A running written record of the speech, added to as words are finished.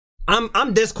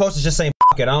I'm this close to just saying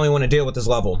F it. I don't even want to deal with this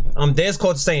level. I'm this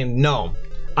close to saying no.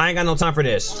 I ain't got no time for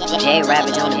this.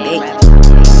 Ravage on the beat.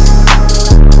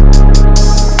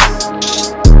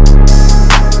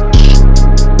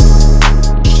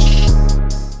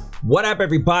 What up,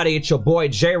 everybody? It's your boy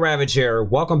Ravage here.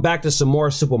 Welcome back to some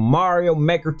more Super Mario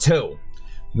Maker 2.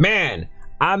 Man,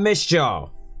 I missed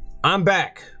y'all. I'm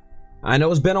back. I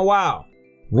know it's been a while.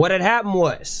 What had happened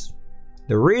was,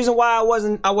 the reason why I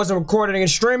wasn't recording and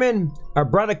streaming, our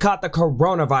brother caught the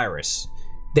coronavirus.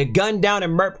 They gunned down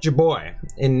and murked your boy,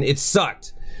 and it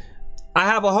sucked. I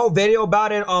have a whole video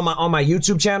about it on my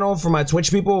YouTube channel for my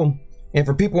Twitch people and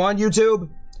for people on YouTube.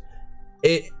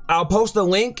 I'll post a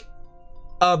link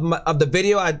of the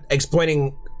video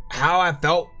explaining how I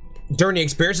felt during the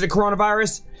experience of the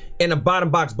coronavirus in the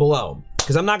bottom box below,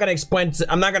 because I'm not gonna explain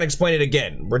it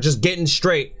again. We're just getting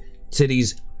straight to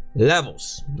these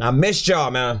levels. I missed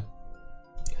y'all, man.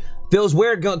 Feels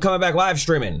weird coming back live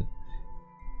streaming,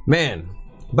 man,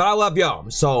 but I love y'all.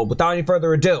 So without any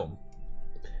further ado,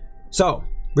 so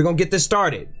we're gonna get this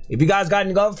started. If you guys got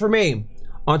any love for me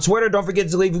on Twitter, don't forget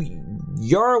to leave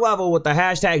your level with the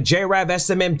hashtag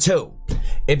JRavSMM2.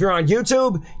 If you're on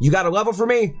YouTube, you got a level for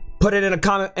me, put it in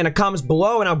the comments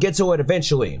below and I'll get to it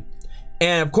eventually.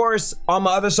 And of course, on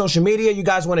my other social media, you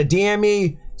guys want to DM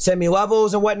me, send me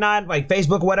levels and whatnot, like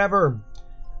Facebook, whatever.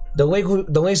 The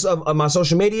links of my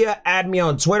social media, add me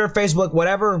on Twitter, Facebook,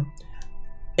 whatever,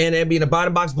 and it'll be in the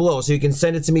bottom box below so you can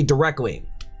send it to me directly.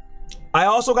 I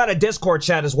also got a Discord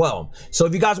chat as well. So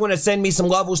if you guys want to send me some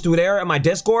levels through there in my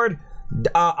Discord,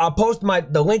 I'll post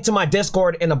the link to my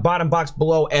Discord in the bottom box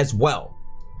below as well.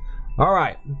 All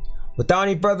right, without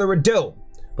any further ado,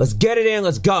 let's get it in,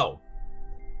 let's go.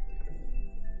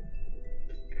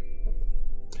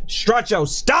 Strut your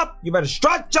stuff. You better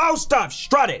strut your stuff.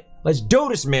 Strut it. Let's do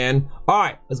this, man. All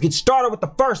right, let's get started with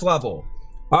the first level.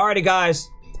 Alrighty, guys.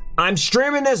 I'm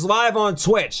streaming this live on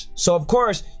Twitch. So, of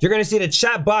course, you're going to see the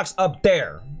chat box up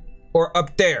there. Or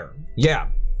up there. Yeah.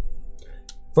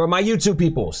 For my YouTube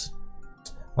peoples.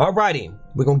 Alrighty.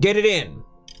 We're going to get it in.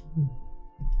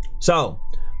 So,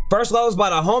 first level is by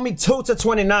the homie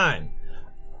 2-29.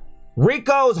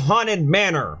 Rico's Haunted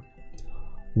Manor.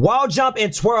 Wall jump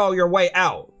and twirl your way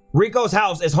out. Rico's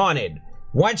house is haunted.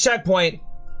 One checkpoint.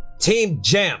 Team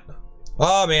jump.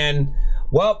 Oh, man.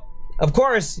 Well, of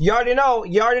course, you already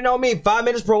know me. 5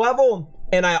 minutes per level.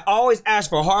 And I always ask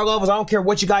for hard levels. I don't care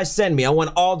what you guys send me. I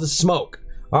want all the smoke.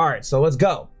 All right, so let's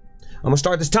go. I'm going to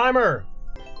start this timer.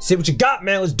 See what you got,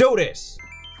 man. Let's do this.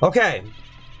 Okay.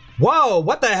 Whoa,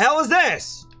 what the hell is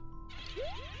this?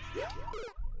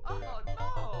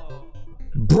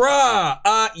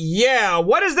 Bruh, yeah,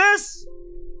 what is this?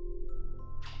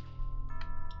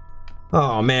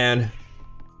 Oh, man.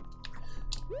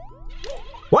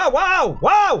 Wow, wow,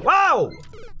 wow, wow.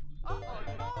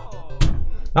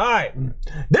 All right,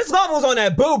 this level's on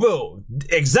that boo-boo.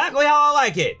 Exactly how I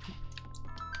like it.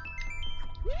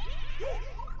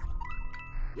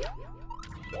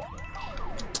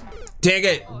 Dang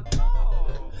it.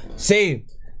 See,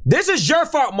 this is your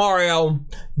fault, Mario.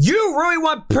 You really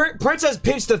want Princess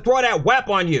Peach to throw that WAP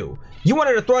on you. You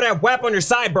wanted to throw that WAP on your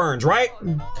sideburns, right?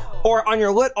 Or on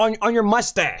your on your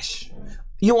mustache.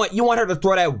 You want her to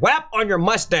throw that WAP on your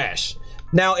mustache.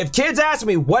 Now, if kids ask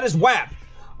me what is WAP,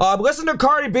 listen to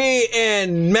Cardi B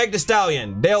and Meg Thee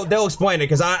Stallion. They'll explain it,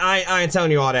 because I ain't telling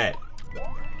you all that.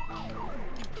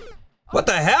 What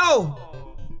the hell?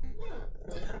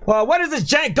 Well, what is this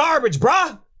jank garbage,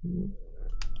 bruh?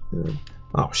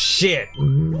 Oh shit.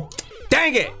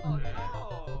 Dang it.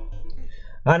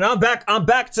 And I'm back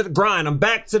to the grind. I'm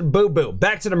back to the boo-boo.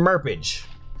 Back to the merpage.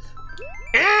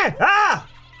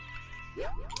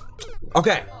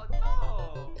 Okay.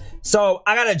 So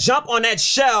I gotta jump on that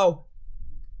shell.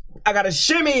 I gotta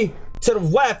shimmy to the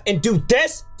left and do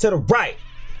this to the right.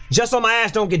 Just so my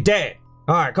ass don't get dead.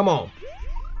 Alright, come on.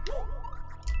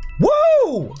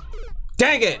 Woo!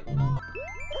 Dang it.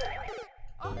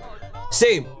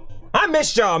 See, I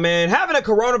missed y'all, man. Having a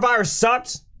coronavirus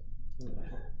sucks.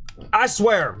 I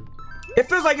swear. It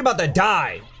feels like you're about to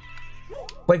die.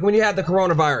 Like when you have the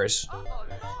coronavirus.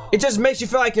 It just makes you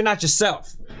feel like you're not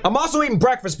yourself. I'm also eating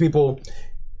breakfast, people.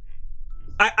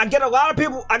 I get a lot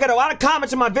of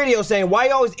comments in my videos saying, why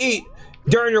you always eat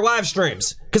during your live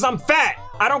streams? Because I'm fat.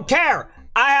 I don't care.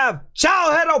 I have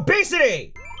childhood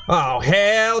obesity. Oh,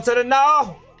 hell to the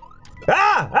no.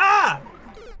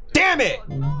 Damn it.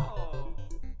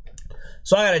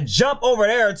 So I gotta jump over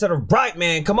there to the right,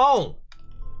 man. Come on.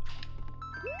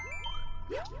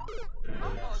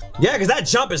 Yeah, because that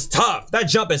jump is tough. That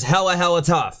jump is hella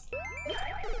tough.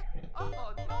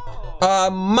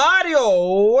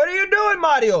 Mario, what are you doing,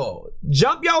 Mario?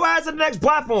 Jump your ass to the next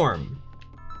platform.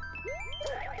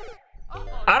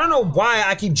 I don't know why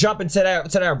I keep jumping to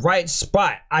that right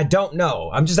spot. I don't know.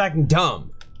 I'm just acting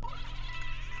dumb.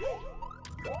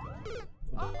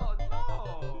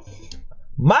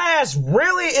 My ass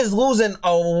really is losing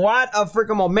a lot of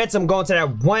freaking momentum going to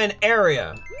that one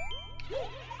area.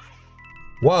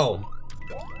 Whoa.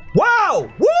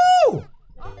 Whoa! Woo!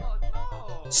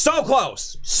 So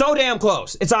close. So damn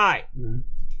close. It's alright.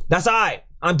 That's alright.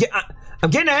 I'm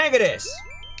getting the hang of this.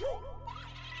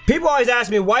 People always ask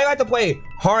me why you like to play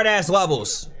hard ass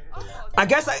levels. I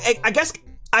guess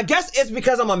it's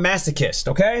because I'm a masochist,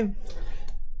 okay?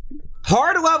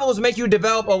 Hard levels make you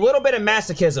develop a little bit of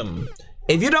masochism.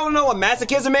 If you don't know what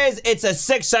masochism is, it's a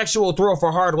sick sexual thrill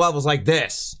for hard levels like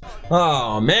this.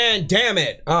 Oh man, damn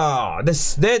it. Oh,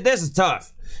 this is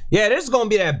tough. Yeah, this is gonna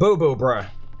be that boo-boo, bruh.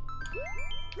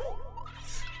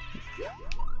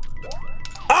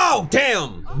 Oh,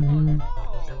 damn.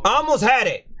 I almost had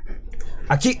it.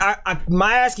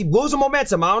 My ass keep losing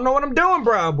momentum. I don't know what I'm doing,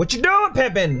 bruh. What you doing,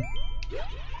 pimpin'?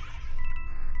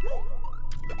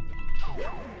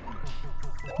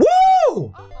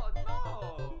 Woo!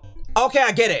 Okay,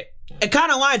 I get it. It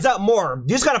kind of lines up more. You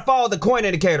just gotta follow the coin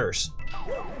indicators.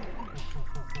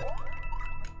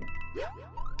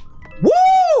 Woo!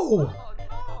 Oh,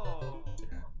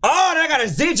 I got a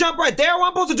Z jump right there. What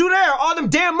am I supposed to do there? All them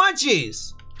damn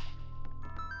munchies.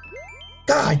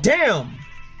 God damn.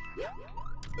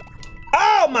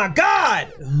 Oh my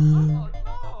God.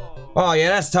 Oh yeah,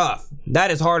 that's tough.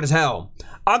 That is hard as hell.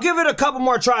 I'll give it a couple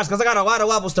more tries because I got a lot of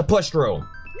levels to push through.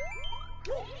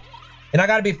 And I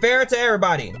gotta be fair to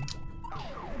everybody.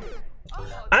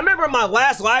 I remember my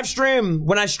last live stream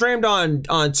when I streamed on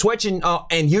Twitch and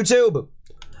YouTube.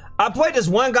 I played this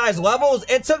one guy's levels.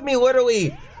 It took me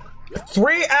literally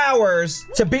 3 hours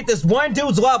to beat this one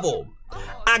dude's level.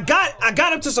 I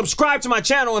got him to subscribe to my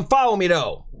channel and follow me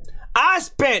though. I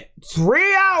spent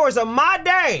 3 hours of my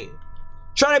day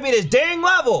trying to beat this dang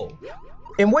level,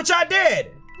 in which I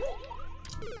did.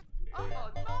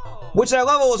 Which that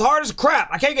level was hard as crap.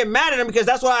 I can't get mad at him because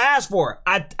that's what I asked for.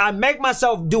 I make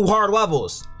myself do hard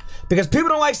levels because people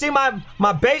don't like seeing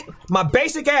my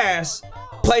basic ass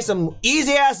play some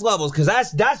easy ass levels because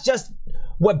that's just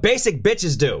what basic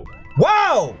bitches do.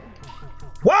 Whoa!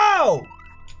 Whoa!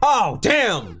 Oh,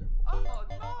 damn. All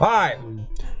right.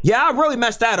 Yeah, I really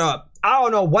messed that up. I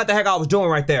don't know what the heck I was doing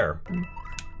right there.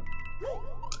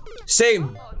 See,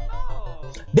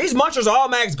 these munchers are all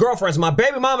Mag's girlfriends. My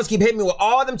baby mamas keep hitting me with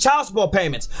all them child support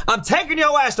payments. I'm taking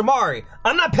your ass to Mari.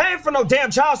 I'm not paying for no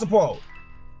damn child support.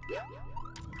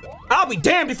 I'll be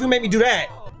damned if you make me do that.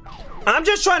 I'm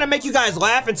just trying to make you guys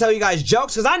laugh and tell you guys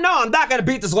jokes because I know I'm not going to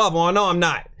beat this level. I know I'm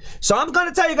not. So I'm going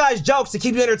to tell you guys jokes to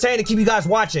keep you entertained and keep you guys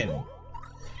watching.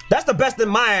 That's the best that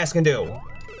my ass can do.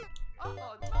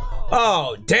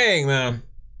 Oh, dang, man.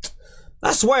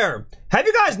 I swear. Have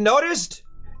you guys noticed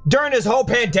during this whole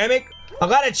pandemic, a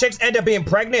lot of chicks end up being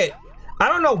pregnant? I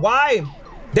don't know why.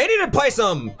 They need to play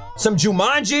some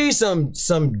Jumanji,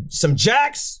 some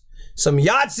Jacks, some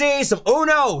Yahtzee, some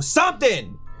Uno,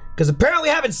 something. Because apparently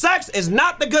having sex is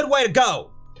not the good way to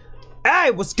go.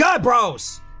 Hey, what's good,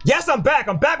 bros? Yes, I'm back.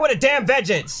 I'm back with a damn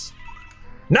vengeance.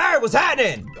 Nerd, what's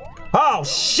happening? Oh,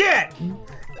 shit.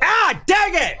 Ah,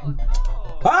 dang it.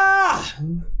 Ah,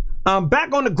 I'm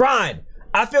back on the grind.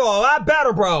 I feel a lot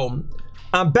better, bro.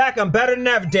 I'm back. I'm better than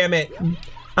ever, damn it.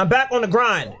 I'm back on the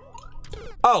grind.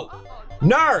 Oh,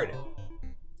 nerd.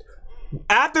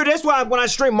 After this one, when I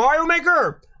stream Mario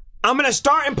Maker, I'm gonna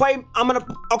start and play. I'm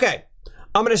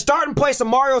gonna start and play some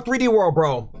Mario 3D World,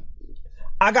 bro.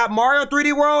 I got Mario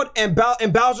 3D World and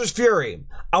Bowser's Fury.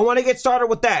 I want to get started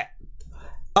with that.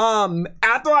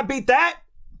 After I beat that,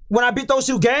 when I beat those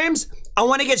two games, I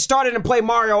want to get started and play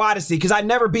Mario Odyssey because I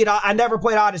never played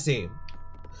Odyssey.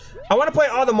 I want to play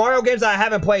all the Mario games that I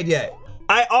haven't played yet.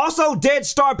 I also did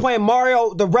start playing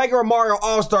Mario, the regular Mario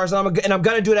All-Stars, and I'm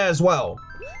gonna do that as well.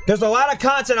 There's a lot of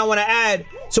content I want to add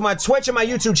to my Twitch and my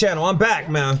YouTube channel. I'm back,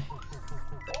 man.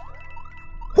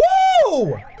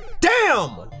 Woo!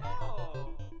 Damn!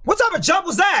 What type of jump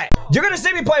was that? You're gonna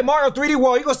see me play Mario 3D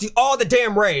World. You're gonna see all the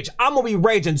damn rage. I'm gonna be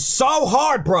raging so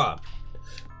hard, bruh.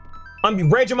 I'm gonna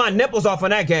be raging my nipples off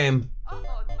on that game.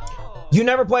 You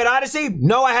never played Odyssey?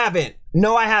 No, I haven't.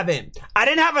 No, I haven't. I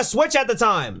didn't have a Switch at the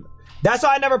time. That's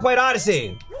why I never played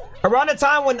Odyssey. Around the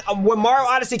time when Mario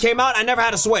Odyssey came out, I never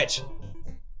had a Switch.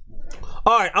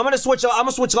 All right, I'm gonna switch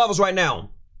levels right now.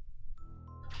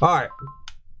 All right,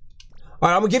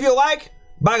 I'm gonna give you a like,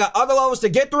 but I got other levels to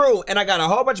get through, and I got a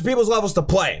whole bunch of people's levels to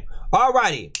play.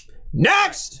 Alrighty,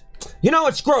 next. You know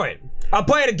what? Screw it. I'll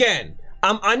play it again.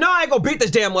 I know I ain't gonna beat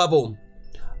this damn level.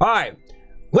 All right,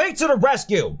 Link to the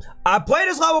rescue. I played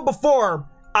this level before.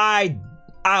 I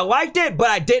liked it, but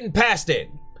I didn't pass it.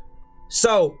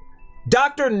 So,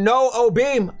 Dr. No OB,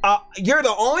 you're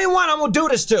the only one I'm gonna do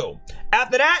this to.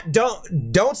 After that,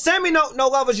 don't send me no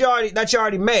levels that you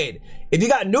already made. If you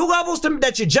got new levels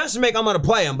that you just make, I'm gonna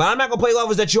play them. But I'm not gonna play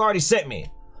levels that you already sent me.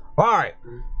 All right.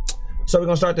 So we're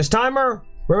gonna start this timer.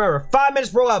 Remember, 5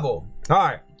 minutes per level. All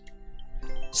right.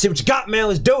 See what you got, man.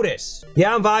 Let's do this.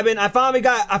 Yeah, I'm vibing. I finally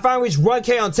reached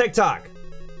 1K on TikTok.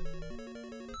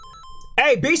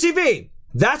 Hey, BCV,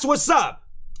 that's what's up.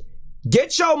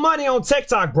 Get your money on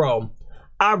TikTok, bro.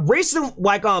 I recently,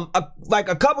 like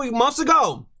a couple of months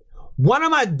ago, one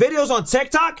of my videos on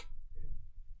TikTok,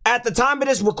 at the time of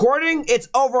this recording, it's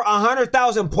over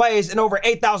 100,000 plays and over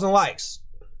 8,000 likes.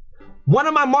 One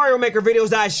of my Mario Maker videos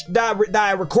that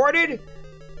I recorded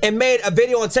and made a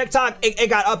video on TikTok, it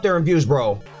got up there in views,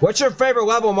 bro. What's your favorite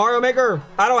level, Mario Maker?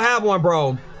 I don't have one,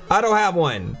 bro. I don't have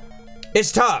one.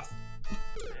 It's tough.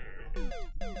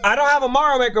 I don't have a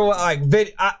Mario Maker like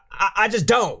video. I just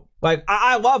don't. Like,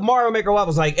 I love Mario Maker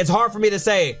levels. Like, it's hard for me to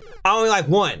say I only like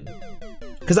one,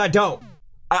 because I don't.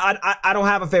 I don't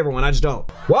have a favorite one. I just don't.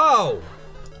 Whoa!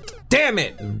 Damn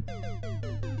it!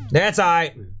 That's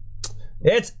alright.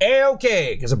 It's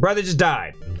A-okay, because a brother just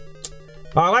died.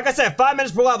 Like I said, 5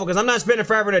 minutes per level, because I'm not spending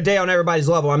forever in a day on everybody's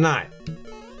level. I'm not.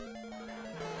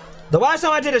 The last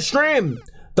time I did a stream,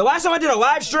 the last time I did a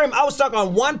live stream, I was stuck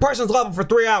on one person's level for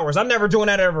 3 hours. I'm never doing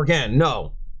that ever again.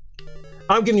 No.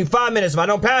 I'm giving you 5 minutes. If I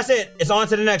don't pass it, it's on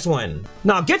to the next one.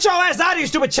 Now, get your ass out of here,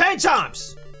 stupid chain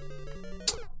chomps.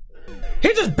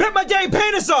 He just bit my dang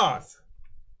penis off.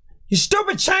 You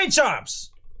stupid chain chomps.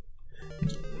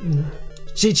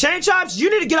 See, chain chomps, you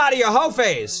need to get out of your hoe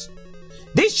phase.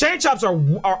 These chain chomps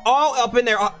are all up in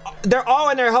their, they're all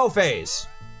in their hoe phase.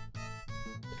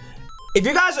 If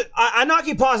you guys, I know I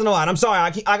keep pausing a lot. I'm sorry.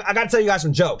 I gotta tell you guys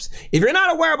some jokes. If you're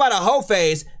not aware about a hoe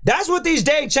phase, that's what these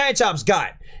dang chain chomps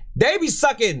got. They be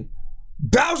sucking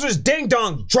Bowser's ding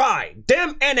dong dry.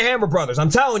 Them and the Hammer Brothers. I'm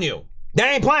telling you, they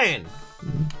ain't playing.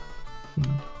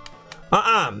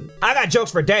 I got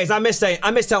jokes for days. I miss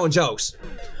telling jokes.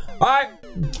 All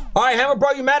right, Hammer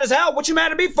Bro, you mad as hell? What you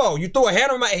mad at me for? You threw a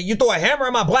hammer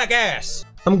in my black ass.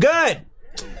 I'm good.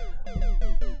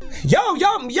 Yo,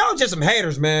 just some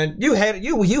haters, man. You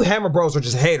Hammer Bros are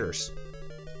just haters.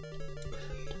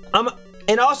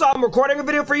 And also, I'm recording a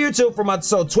video for YouTube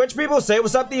so Twitch people, say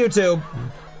what's up to YouTube.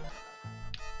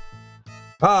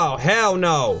 Oh, hell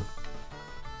no.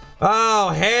 Oh,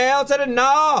 hell to the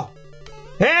no.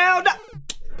 Hell no.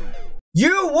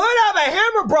 You would have a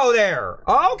Hammer Bro there.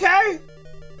 Okay.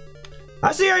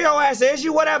 I see where your ass is.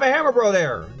 You would have a Hammer Bro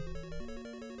there.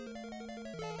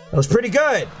 That was pretty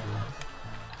good.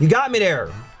 You got me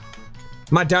there.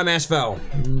 My dumb ass fell.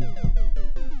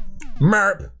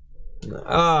 Merp.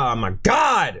 Oh my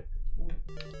God.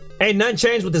 Ain't nothing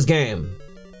changed with this game.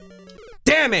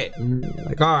 Damn it.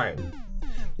 Like, all right.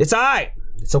 It's all right.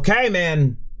 It's okay,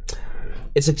 man.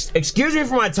 Excuse me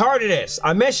for my tardiness.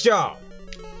 I missed y'all.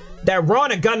 That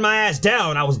Rona gunned my ass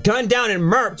down. I was gunned down and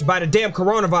murked by the damn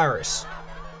coronavirus.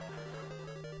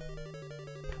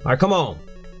 All right, come on.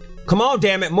 Come on,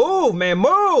 damn it. Move, man,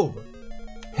 move.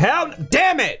 Hell,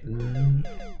 damn it.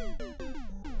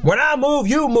 When I move,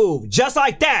 you move. Just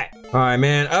like that. All right,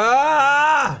 man.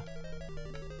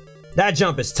 That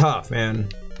jump is tough, man.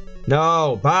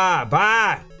 No,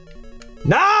 bye.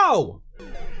 No!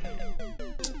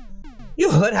 You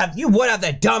would have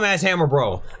that dumbass Hammer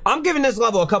Bro. I'm giving this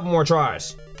level a couple more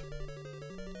tries.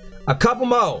 A couple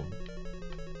more.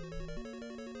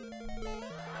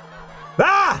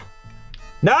 Ah!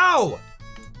 No!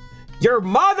 Your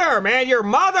mother, man, your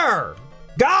mother!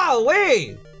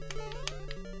 Golly!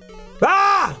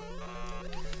 Ah!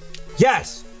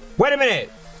 Yes. Wait a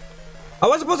minute. I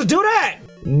wasn't supposed to do that.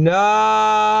 No.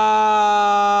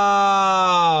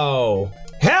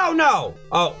 Hell no.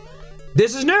 Oh,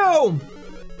 this is new.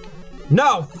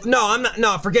 No, I'm not.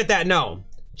 No, forget that. No.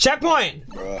 Checkpoint.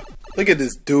 Bruh, look at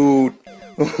this dude.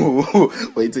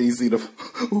 Wait till you see the.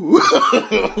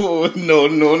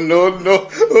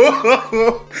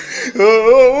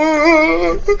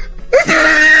 No.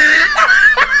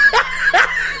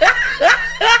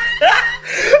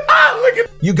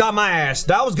 You got my ass.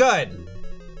 That was good.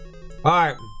 All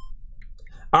right.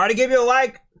 I already gave you a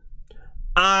like.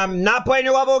 I'm not playing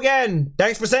your level again.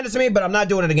 Thanks for sending it to me, but I'm not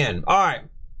doing it again. All right.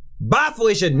 Bye,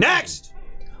 Felicia. Next,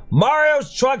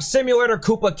 Mario's Truck Simulator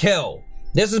Koopa Kill.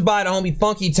 This is by the homie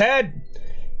Funky Ted.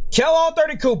 Kill all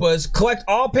 30 Koopas, collect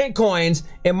all pink coins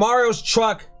in Mario's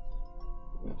Truck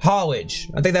Haulage.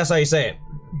 I think that's how you say it.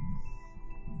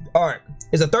 All right.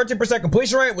 It's a 13%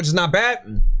 completion rate, which is not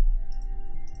bad.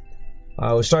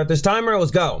 We'll start this timer.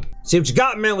 Let's go. See what you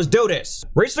got, man. Let's do this.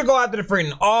 Reach the goal after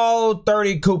defeating all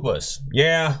 30 Koopas.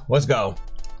 Yeah, let's go.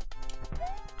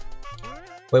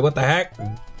 Wait, what the heck?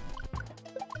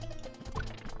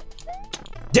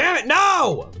 Damn it,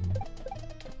 no!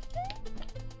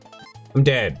 I'm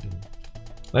dead.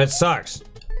 That sucks.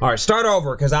 All right, start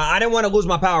over, because I didn't want to lose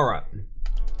my power up.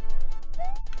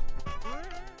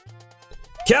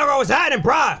 Kilgo was hiding,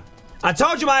 bruh. I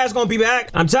told you my ass was gonna be back.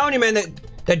 I'm telling you, man,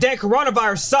 that damn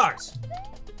coronavirus sucks.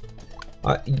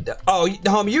 Oh,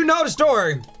 homie, you know the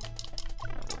story.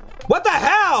 What the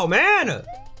hell, man?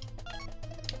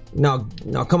 No,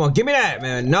 come on, give me that,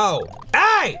 man. No.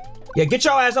 Hey! Yeah, get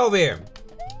your ass over here.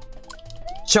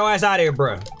 Get your ass out of here,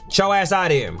 bro. Get your ass out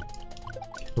of here.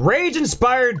 Rage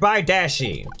inspired by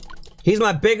Dashi. He's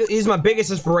my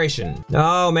biggest inspiration.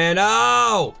 No, man,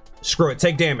 no! Screw it,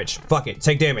 take damage. Fuck it,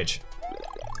 take damage.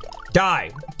 Die,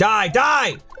 die,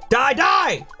 die! Die,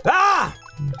 die! Ah!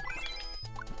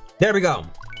 There we go.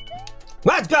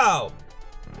 Let's go!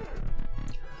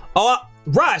 Oh,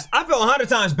 Russ, I feel 100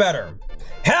 times better.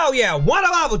 Hell yeah, one a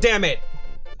level, damn it!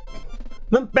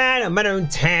 I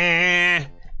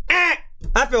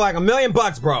feel like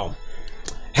 $1,000,000, bro.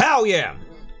 Hell yeah.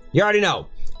 You already know.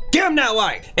 Give him that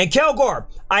like. And Kilgore,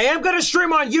 I am gonna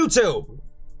stream on YouTube.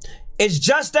 It's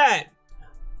just that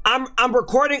I'm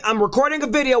recording a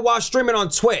video while streaming on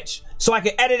Twitch, so I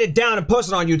can edit it down and post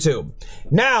it on YouTube.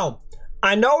 Now,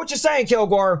 I know what you're saying,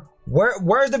 Kilgore.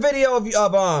 Where's the video of the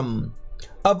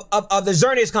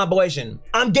Xerneas compilation?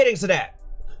 I'm getting to that.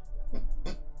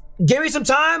 Give me some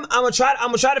time. I'm gonna try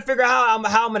to figure out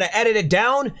how I'm gonna edit it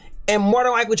down, and more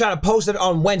than likely try to post it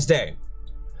on Wednesday.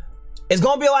 It's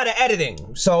gonna be a lot of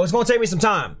editing, so it's gonna take me some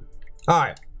time. All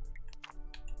right.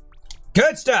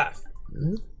 Good stuff.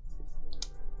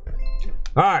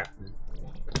 All right.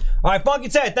 All right, Funky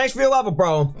Ted, thanks for your level,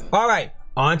 bro. All right,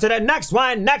 on to the next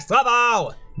one, next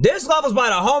level. This level's by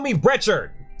the homie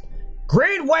Richard.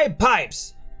 Green Wave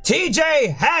Pipes.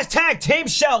 TJ, hashtag Team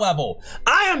Shell level.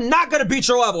 I am not gonna beat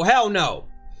your level, hell no.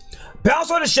 Bounce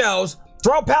on the shells,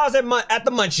 throw pals at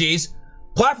the munchies,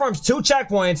 platforms 2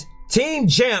 checkpoints, Team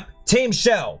Jump, Team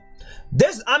Shell.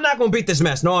 I'm not gonna beat this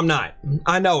mess, no I'm not.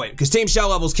 I know it, because Team Shell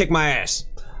levels kick my ass.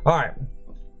 All right.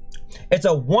 It's a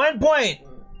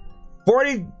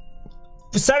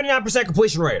 79%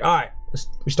 completion rate. All right, let's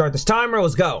restart this timer,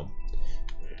 let's go.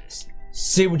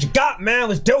 See what you got, man,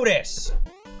 let's do this.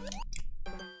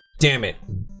 Damn it.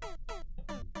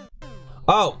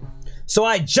 Oh, so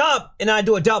I jump and I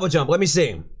do a double jump. Let me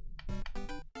see.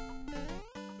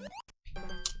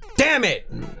 Damn it.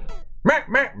 Wait,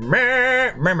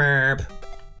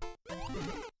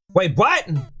 what?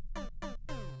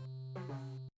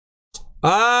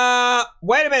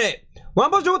 Wait a minute. What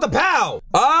am I supposed to do with the POW?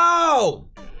 Oh!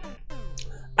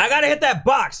 I gotta hit that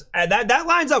box. That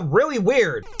lines up really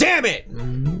weird. Damn it!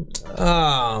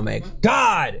 Oh my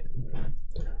god.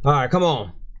 Alright, come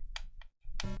on.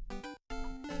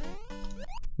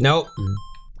 Nope.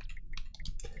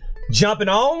 Jumping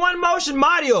on one motion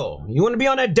module. You wanna be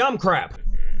on that dumb crap.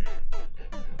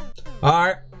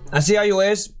 Alright, I see how you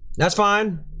is. That's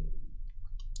fine.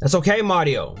 That's okay,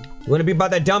 Mario. You wanna be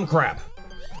about that dumb crap.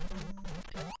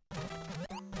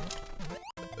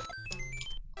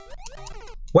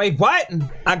 Wait, what?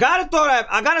 I gotta throw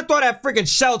that freaking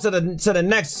shell to the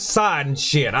next side and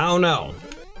shit. I don't know.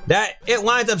 It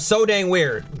lines up so dang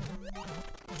weird.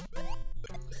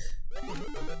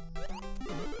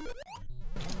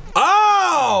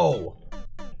 Oh!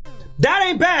 That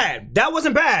ain't bad. That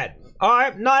wasn't bad. All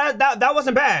right, no, that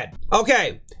wasn't bad.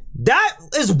 Okay, that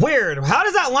is weird. How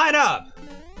does that line up?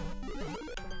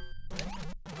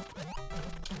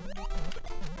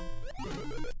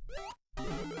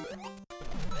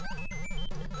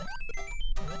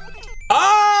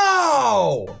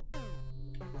 Oh!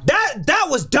 That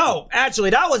was dope.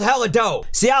 Actually, that was hella dope.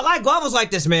 See, I like levels like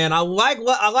this, man. I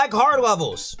like hard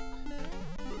levels.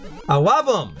 I love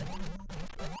them.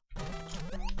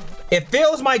 It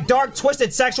fills my dark,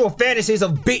 twisted sexual fantasies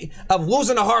of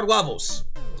losing the hard levels.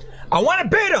 I want to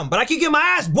beat them, but I keep getting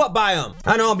my ass whooped by them.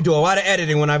 I know I'm gonna do a lot of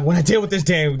editing when I deal with this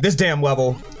damn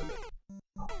level.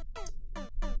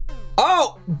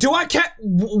 Oh,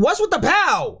 what's with the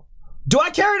POW? Do I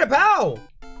carry the POW?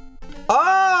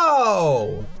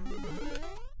 Oh.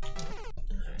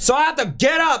 So I have to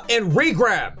get up and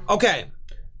re-grab. Okay.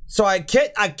 So I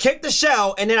kick the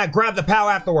shell and then I grab the POW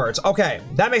afterwards. Okay,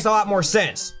 that makes a lot more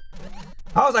sense.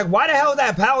 I was like, why the hell is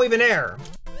that POW even there?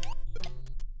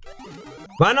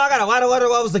 But I know I got a lot of other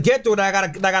levels to get through that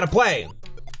I gotta play.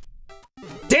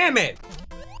 Damn it!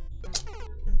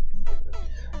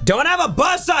 Don't have a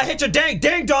buzzsaw hit your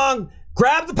ding dong.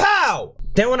 Grab the POW.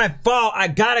 Then when I fall, I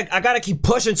gotta keep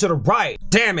pushing to the right.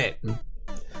 Damn it.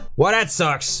 Well, that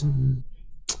sucks.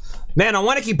 Man, I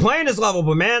want to keep playing this level,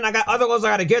 but man, I got other levels I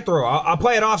gotta get through. I'll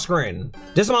play it off screen.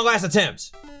 This is my last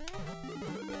attempt.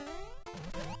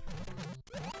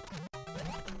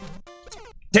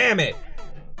 Damn it.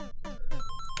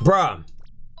 Bruh.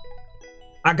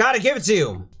 I gotta give it to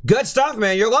you. Good stuff,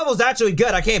 man. Your level's actually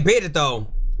good. I can't beat it, though.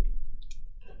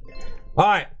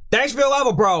 Alright. Thanks for your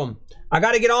level, bro. I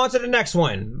gotta get on to the next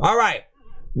one. Alright.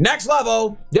 Next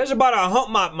level. This is about to hump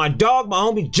my dog, my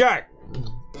homie Jack.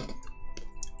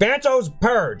 Phantom's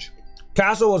Purge.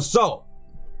 Castle Assault.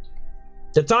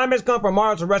 The time has come for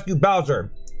Mario to rescue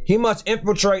Bowser. He must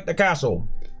infiltrate the castle.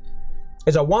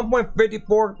 It's a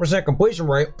 1.54% completion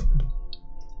rate.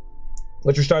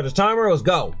 Let's restart this timer. Let's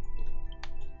go.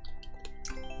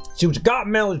 See what you got,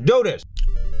 man. Let's do this.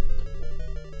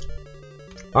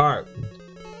 Alright.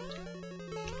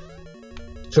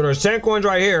 So there's 10 coins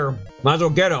right here. Might as well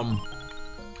get them.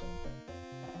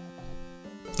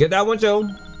 Get that one too.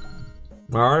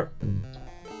 Alright.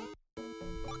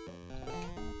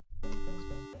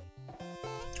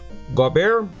 Go up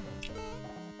here.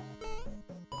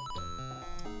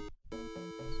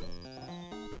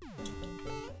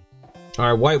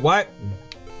 Alright, white.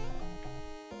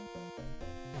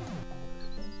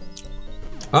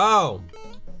 Oh.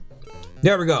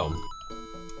 There we go.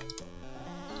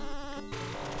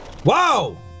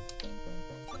 Whoa!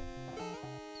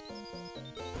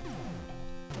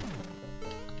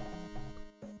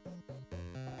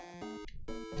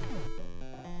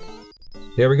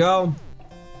 There we go.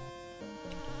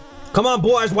 Come on,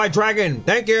 boys, White Dragon.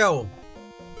 Thank you.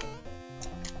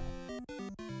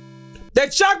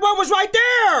 That checkpoint was right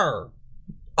there.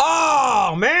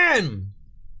 Oh, man.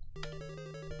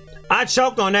 I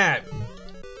choked on that.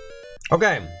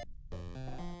 Okay.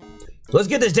 Let's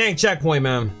get this dang checkpoint,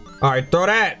 man. All right, throw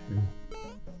that.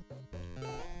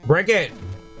 Break it.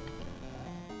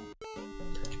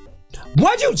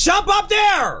 Why'd you jump up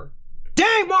there?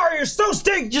 Dang, Mario, you're so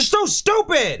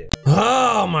stupid.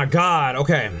 Oh my God.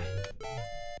 Okay.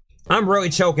 I'm really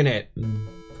choking it.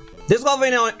 This level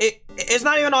ain't on, it's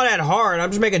not even all that hard. I'm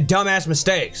just making dumbass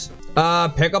mistakes.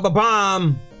 Pick up a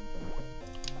bomb.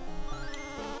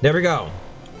 There we go.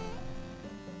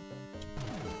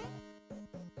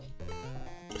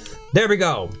 There we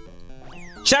go.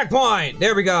 Checkpoint.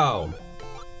 There we go.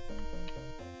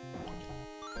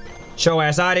 Show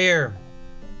ass out of here.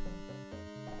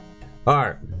 All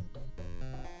right.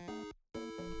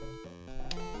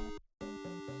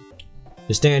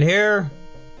 Just stand here.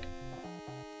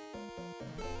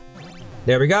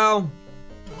 There we go.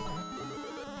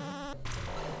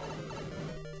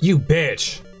 You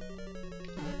bitch.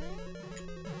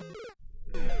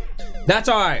 That's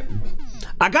all right.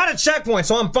 I got a checkpoint,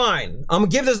 so I'm fine. I'm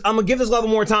gonna give this level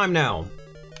more time now.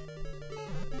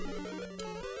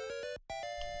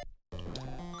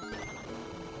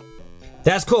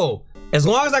 That's cool. As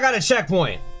long as I got a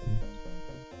checkpoint.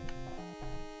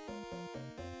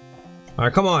 All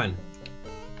right, come on.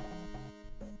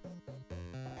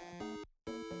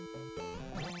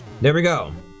 There we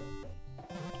go.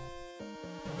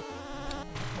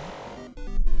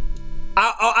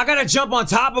 I gotta jump on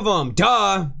top of them.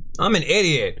 Duh. I'm an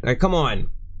idiot. All right, come on.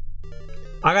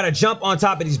 I gotta jump on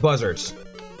top of these buzzards.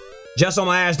 Just so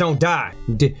my ass don't die.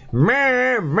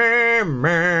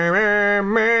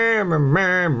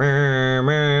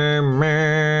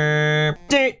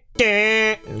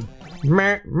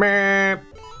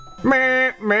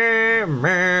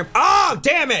 Oh,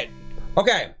 damn it.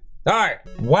 Okay. All right.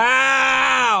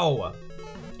 Wow.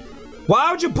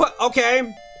 Why would you put...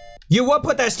 Okay. You would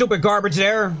put that stupid garbage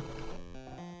there.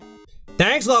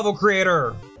 Thanks, level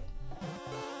creator.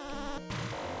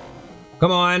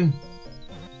 Come on.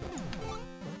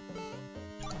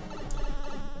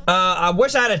 I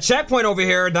wish I had a checkpoint over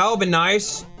here. That would've been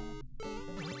nice.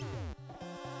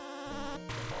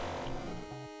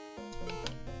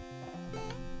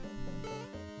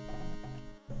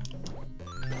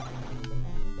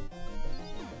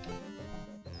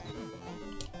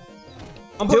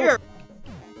 I'm here.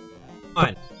 Come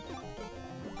on.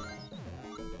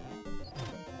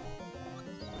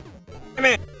 Wait a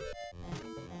minute.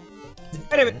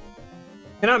 Wait a minute.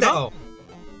 Can I go?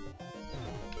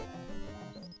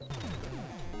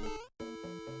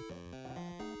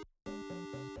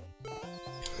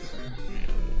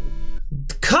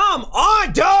 Come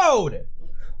on, dude!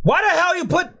 Why the hell you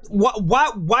put...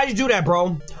 Why'd you do that,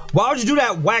 bro? Why would you do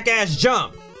that whack-ass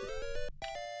jump?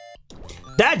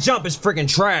 That jump is freaking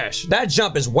trash. That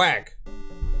jump is whack.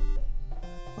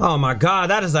 Oh my God,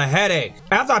 that is a headache.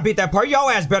 After I beat that part, your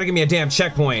ass better give me a damn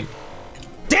checkpoint.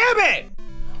 Damn it!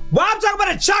 Why I'm talking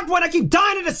about a checkpoint, I keep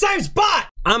dying in the same spot!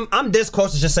 I'm this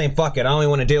close to just saying fuck it, I don't even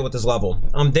want to deal with this level.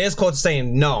 I'm this close to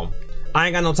saying no. I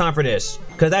ain't got no time for this.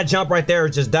 Cause that jump right there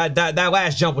is just, that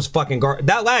last jump was fucking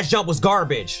that last jump was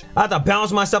garbage. I have to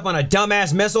bounce myself on a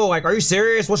dumbass missile. Like, are you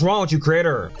serious? What's wrong with you,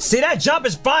 creator? See, that jump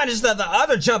is fine, it's that the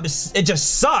other jump is, it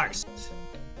just sucks.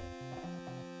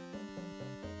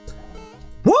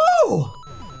 Woo!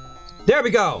 There we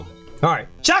go. All right,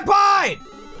 checkpoint!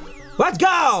 Let's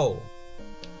go!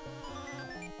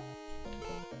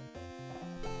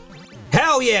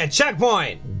 Hell yeah,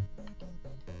 checkpoint!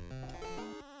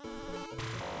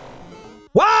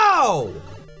 Whoa!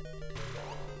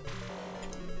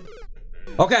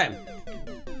 Okay.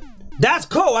 That's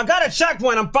cool. I got a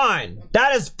checkpoint. I'm fine.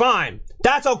 That is fine.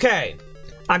 That's okay.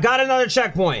 I got another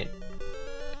checkpoint.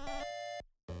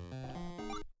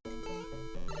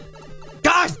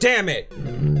 Gosh damn it!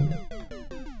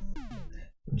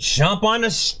 Jump on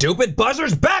the stupid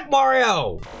Buzzer's back,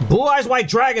 Mario! Blue Eyes White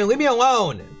Dragon, leave me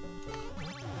alone!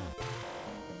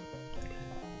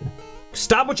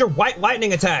 Stop with your white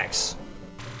lightning attacks!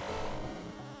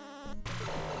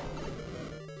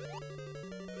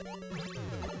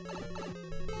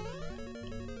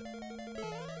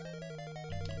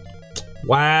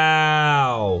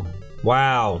 Wow.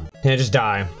 Wow. Can I just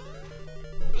die?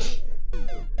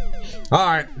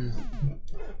 Alright.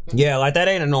 Yeah, like that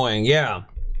ain't annoying, yeah.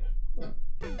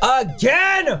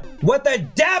 Again! With the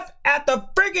death at the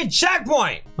freaking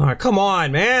checkpoint! Alright, come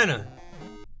on, man.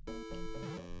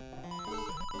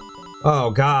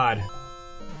 Oh, God.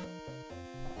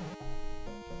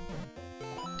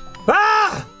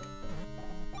 Ah!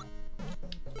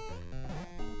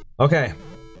 Okay.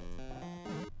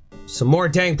 Some more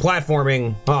dang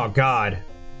platforming. Oh, God.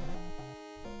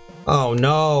 Oh,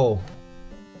 no.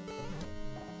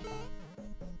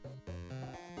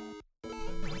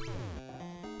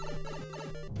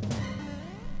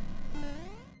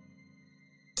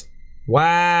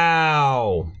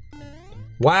 Wow.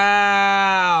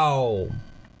 Wow.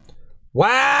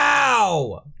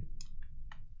 Wow.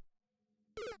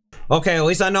 Okay, at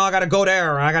least I know I gotta go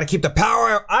there. I gotta keep the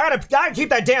power. I gotta keep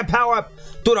that damn power up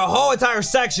through the whole entire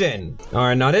section. All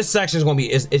right, now this section is gonna be.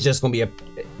 It's just gonna be a.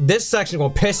 This section is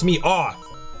gonna piss me off.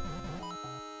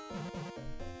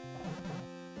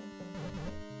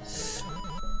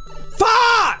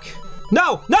 Fuck!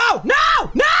 No! No!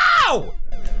 No! No!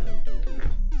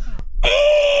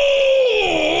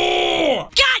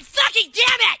 God fucking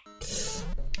damn it!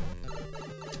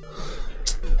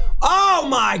 Oh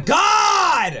my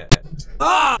God!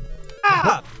 Ah!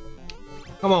 Ah!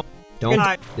 Come on. Don't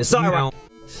die. It's alright.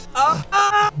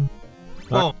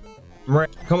 Come on.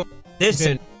 Come on.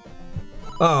 Listen.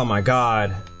 Oh my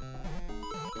God.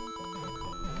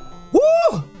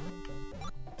 Woo!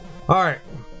 Alright.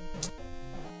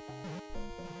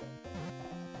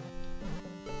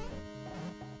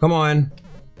 Come on.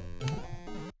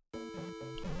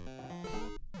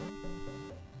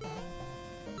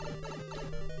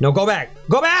 No, go back.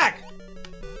 Go back!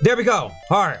 There we go.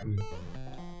 All right.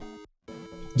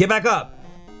 Get back up.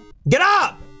 Get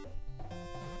up!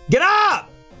 Get up!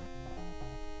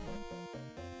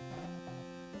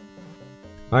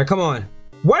 All right, come on.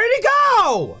 Where did he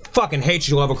go? Fucking hate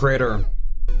you, level creator.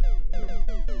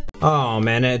 Oh,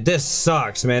 man, this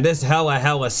sucks, man. This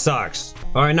hella sucks.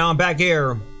 All right, now I'm back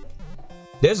here.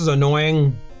 This is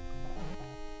annoying.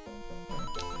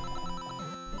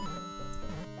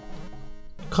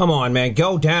 Come on, man,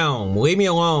 go down. Leave me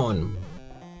alone.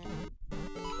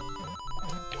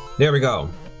 There we go.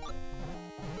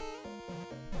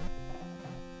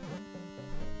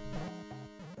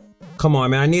 Come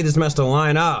on, man, I need this mess to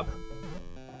line up.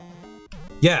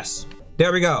 Yes,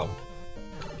 there we go.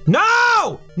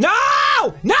 No! No!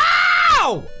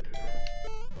 No!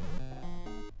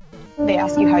 They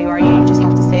ask you how you are, you just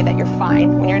have to say that you're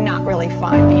fine when you're not really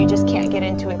fine, but you just can't get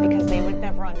into it because they would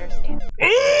never understand.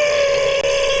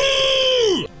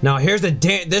 Now here's the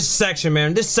this section,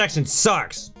 man. This section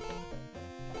sucks.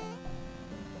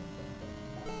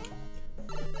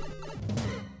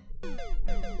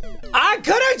 I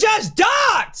could have just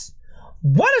ducked!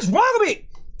 What is wrong with me?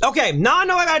 Okay, now I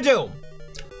know what I gotta do.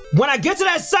 When I get to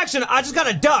that section, I just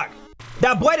gotta duck.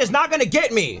 That blade is not gonna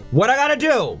get me. What I gotta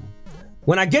do?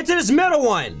 When I get to this middle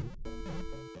one,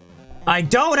 I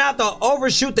don't have to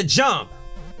overshoot the jump.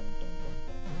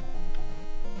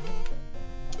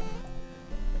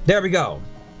 There we go.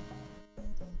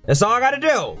 That's all I gotta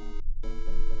do.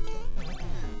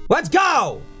 Let's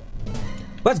go!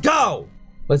 Let's go!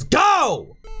 Let's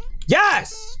go!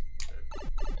 Yes!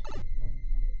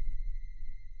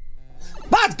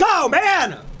 Let's go,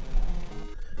 man!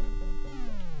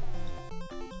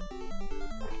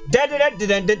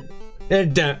 didn't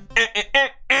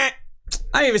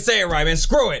even say it right, man.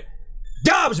 Screw it.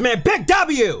 Dubs, man. Big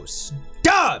W's.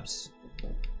 Dubs.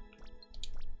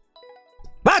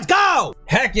 Let's go.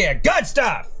 Heck yeah. Good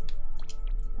stuff.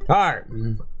 All right.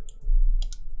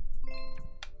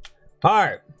 All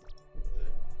right.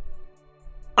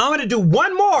 I'm going to do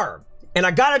one more. And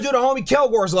I got to do the homie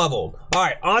Kilgore's level. All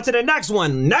right. On to the next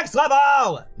one. Next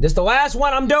level. This is the last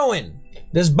one I'm doing.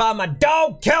 This is by my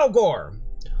dog Kilgore.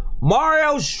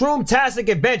 Mario's Shroom-tastic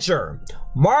Adventure.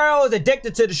 Mario is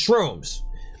addicted to the shrooms.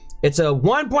 It's a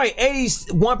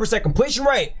 1.81% completion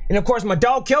rate. And of course, my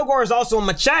dog Kilgore is also in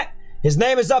my chat. His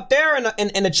name is up there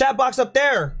in the chat box up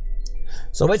there.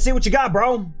 So let's see what you got,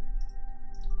 bro.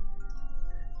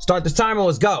 Start this timer,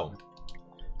 let's go.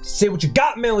 See what you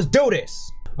got, man, let's do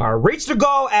this. All right, reach the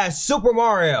goal as Super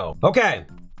Mario. Okay,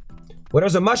 well,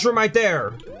 there's a mushroom right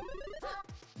there.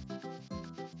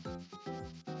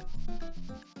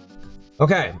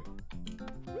 Okay.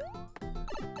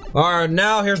 All right,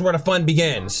 now here's where the fun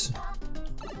begins.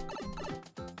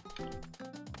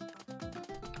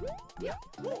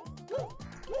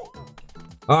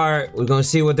 All right, we're gonna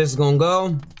see what this is gonna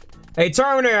go. Hey,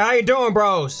 Terminator, how you doing,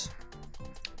 bros?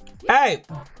 Hey,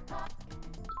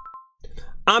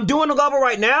 I'm doing a level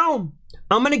right now.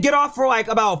 I'm gonna get off for like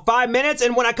about 5 minutes,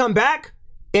 and when I come back,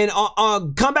 and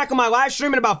come back on my live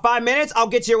stream in about 5 minutes, I'll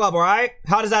get to your level, all right?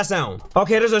 How does that sound?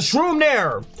 Okay, there's a shroom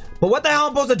there, but what the hell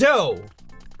am I supposed to do?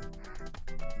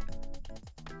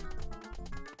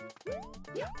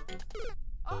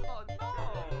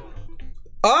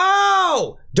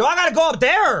 Oh, do I gotta go up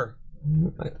there?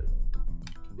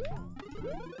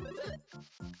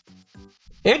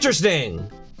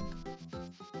 Interesting.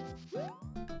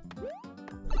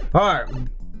 All right.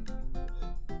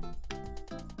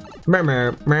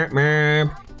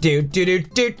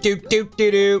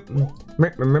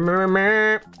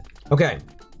 Okay.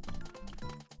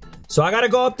 So I gotta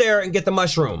go up there and get the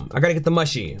mushroom. I gotta get the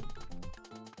mushy.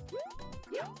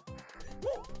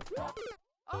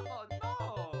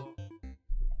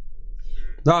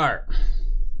 Alright.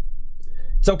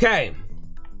 It's okay.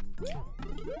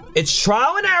 It's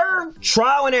trial and error.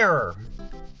 Trial and error.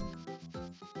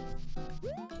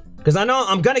 Because I know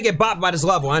I'm gonna get bopped by this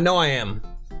level. I know I am.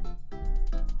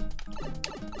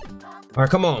 Alright,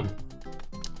 come on.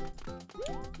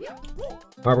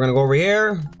 Alright, we're gonna go over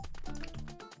here.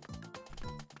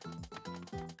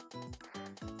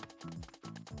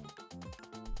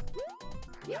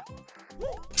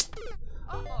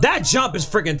 That jump is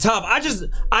freaking tough.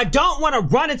 I don't want to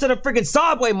run into the freaking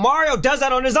subway. Mario does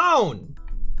that on his own.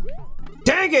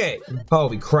 Dang it.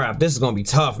 Holy crap, this is gonna be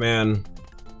tough, man.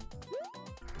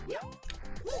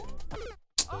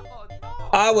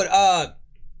 I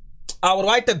would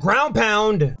like the ground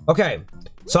pound. Okay,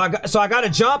 so I got to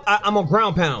jump. I'm on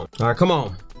ground pound. All right, come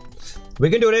on. We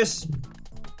can do this.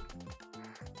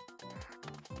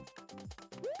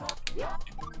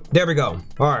 There we go.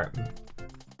 All right.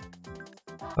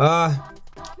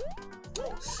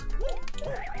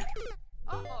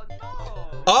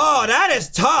 Oh, that is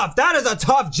tough. That is a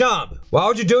tough jump. Why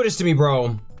would you do this to me,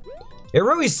 bro? It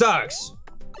really sucks.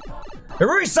 It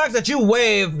really sucks that you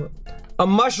wave a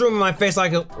mushroom in my face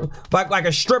like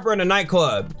a stripper in a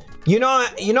nightclub. You know I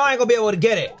ain't gonna be able to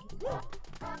get it.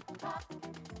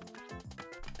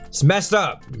 It's messed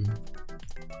up.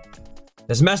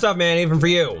 It's messed up, man, even for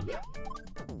you.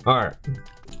 All right.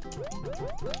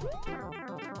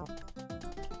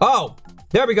 Oh,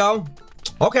 there we go.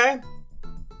 Okay.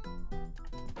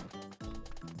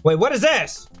 Wait, what is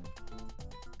this?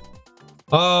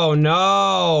 Oh,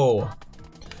 no.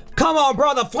 Come on,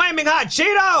 bro, the flaming hot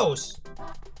Cheetos.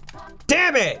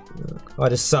 Damn it. Oh,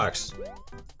 this sucks.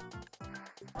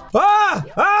 Ah!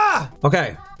 Ah!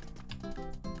 Okay.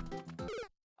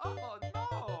 Oh,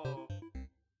 no.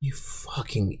 You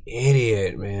fucking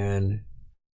idiot, man.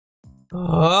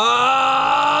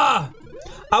 Ah!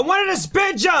 I wanted a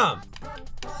spin jump.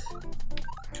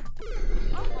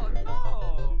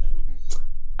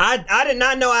 I did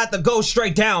not know I had to go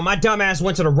straight down. My dumb ass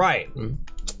went to the right.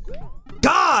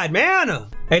 God, man.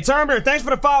 Hey, Terminator, thanks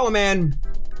for the follow, man.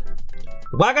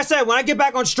 Like I said, when I get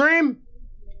back on stream,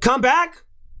 come back.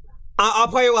 I'll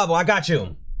play your level. I got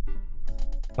you.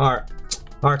 All right.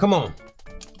 All right, come on.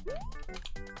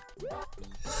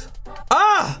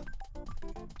 Ah!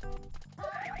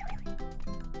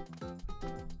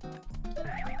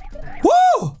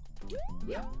 Woo!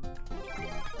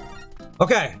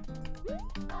 Okay.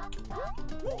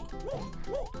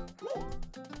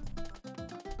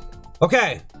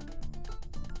 Okay.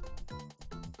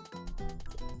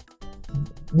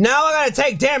 Now I gotta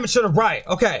take damage to the right.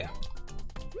 Okay.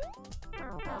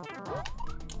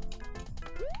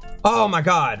 Oh my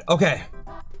god. Okay.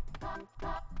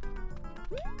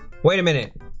 Wait a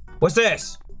minute. What's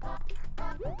this?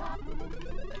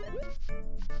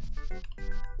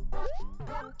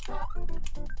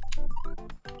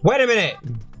 Wait a minute.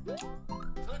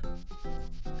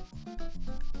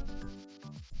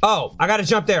 Oh, I gotta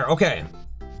jump there. Okay.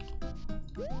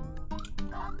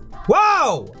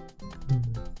 Whoa!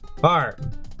 Alright.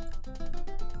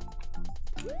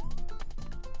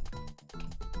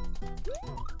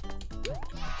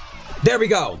 There we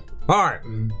go. Alright.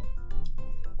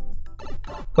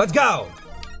 Let's go.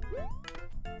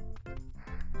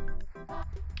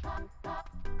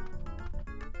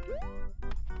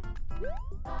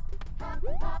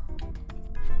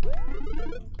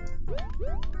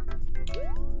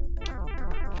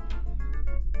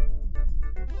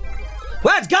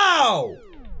 Let's go!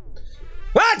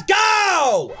 Let's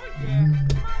go!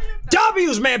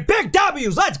 W's, man, big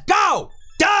W's. Let's go!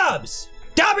 Dubs!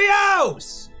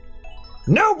 W's!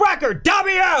 New record,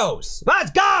 W's!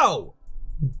 Let's go!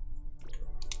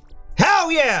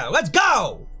 Hell yeah, let's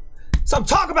go! That's what I'm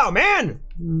talking about, man!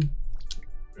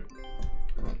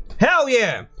 Hell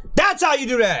yeah! That's how you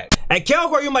do that! Hey,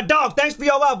 Kilgore, you my dog. Thanks for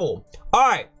your level.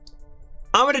 Alright.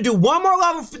 I'm gonna do one more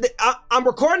level. I'm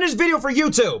recording this video for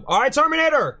YouTube. Alright,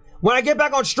 Terminator? When I get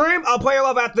back on stream, I'll play a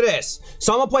level after this.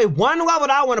 So I'm gonna play one level that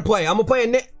I wanna play. I'm gonna play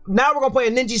now we're gonna play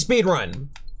a ninja speedrun.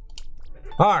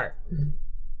 Alright.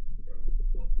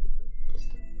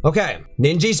 Okay.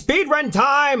 Ninja speedrun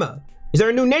time! Is there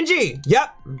a new ninja?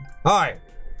 Yep. Alright.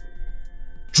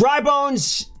 Dry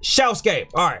Bones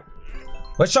Shellscape. Alright.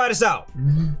 Let's try this out.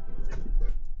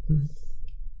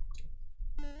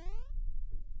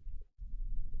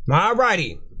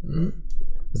 Alrighty.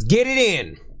 Let's get it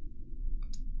in.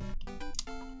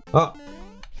 Oh.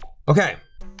 Okay.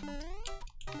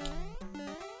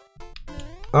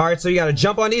 Alright, so you gotta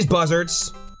jump on these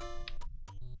buzzards.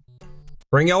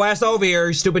 Bring your ass over here,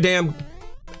 you stupid damn...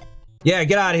 Yeah,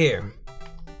 get out of here.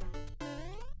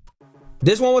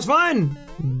 This one was fun.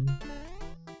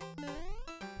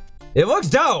 It looks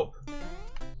dope.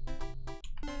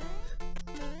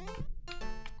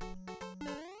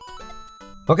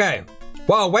 Okay.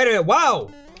 Whoa, wait a minute.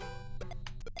 Whoa.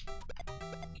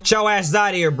 Get your ass out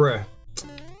of here, bruh.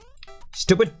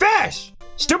 Stupid fish.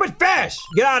 Stupid fish.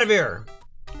 Get out of here.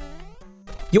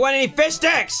 You want any fish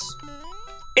sticks?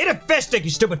 Eat a fish stick, you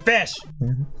stupid fish.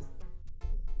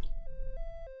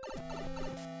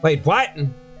 Wait, what?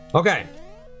 Okay.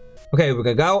 Okay, we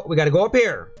gotta go up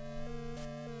here.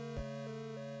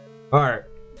 Alright.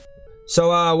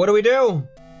 So, what do we do?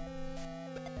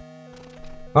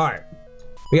 Alright.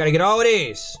 We gotta get all of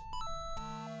these.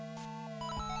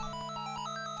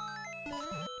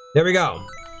 There we go.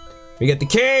 We get the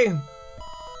key.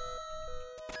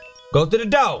 Go through the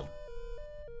door.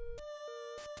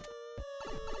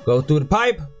 Go through the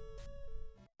pipe.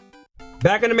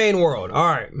 Back in the main world.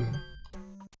 Alright.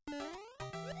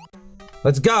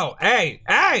 Let's go. Hey!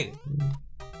 Hey!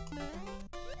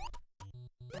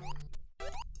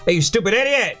 Hey, you stupid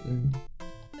idiot!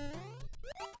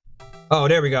 Oh,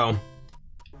 there we go.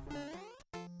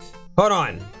 Hold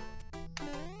on.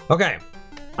 Okay.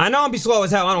 I know I'm be slow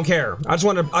as hell. I don't care. I just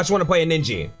want to play a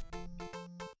ninja.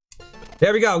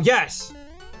 There we go. Yes.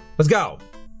 Let's go.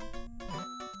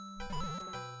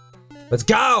 Let's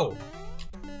go.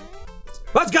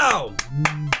 Let's go.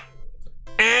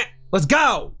 Let's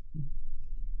go.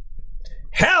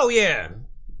 Hell yeah.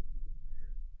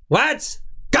 Let's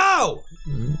go.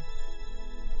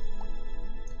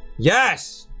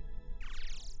 Yes.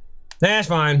 That's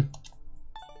fine.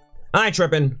 I ain't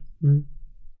tripping.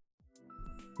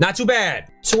 Not too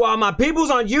bad. To all my peoples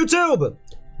on YouTube,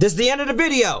 this is the end of the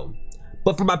video.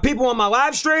 But for my people on my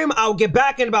live stream, I'll get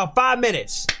back in about 5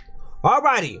 minutes.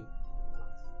 Alrighty.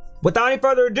 Without any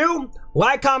further ado,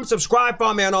 like, comment, subscribe,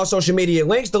 follow me on all social media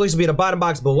links. The links will be in the bottom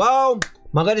box below.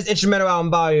 My latest instrumental album,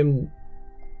 volume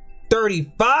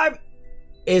 35,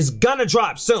 is gonna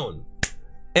drop soon.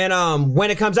 And when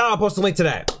it comes out, I'll post a link to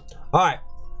that. Alright.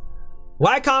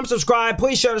 Like, comment, subscribe.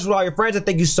 Please share this with all your friends. And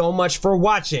thank you so much for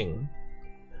watching.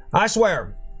 I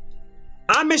swear,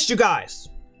 I missed you guys.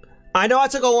 I know I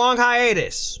took a long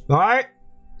hiatus. Alright?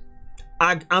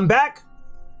 I'm back.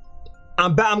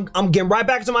 I'm getting right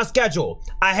back to my schedule.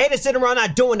 I hate sitting around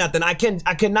not doing nothing. I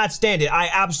cannot stand it. I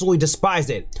absolutely despise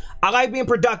it. I like being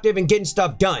productive and getting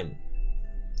stuff done.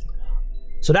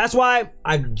 So that's why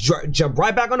I jump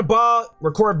right back on the ball,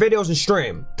 record videos and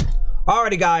stream.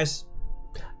 Alrighty guys,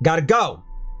 gotta go.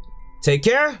 Take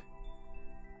care.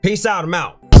 Peace out, I'm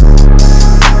out.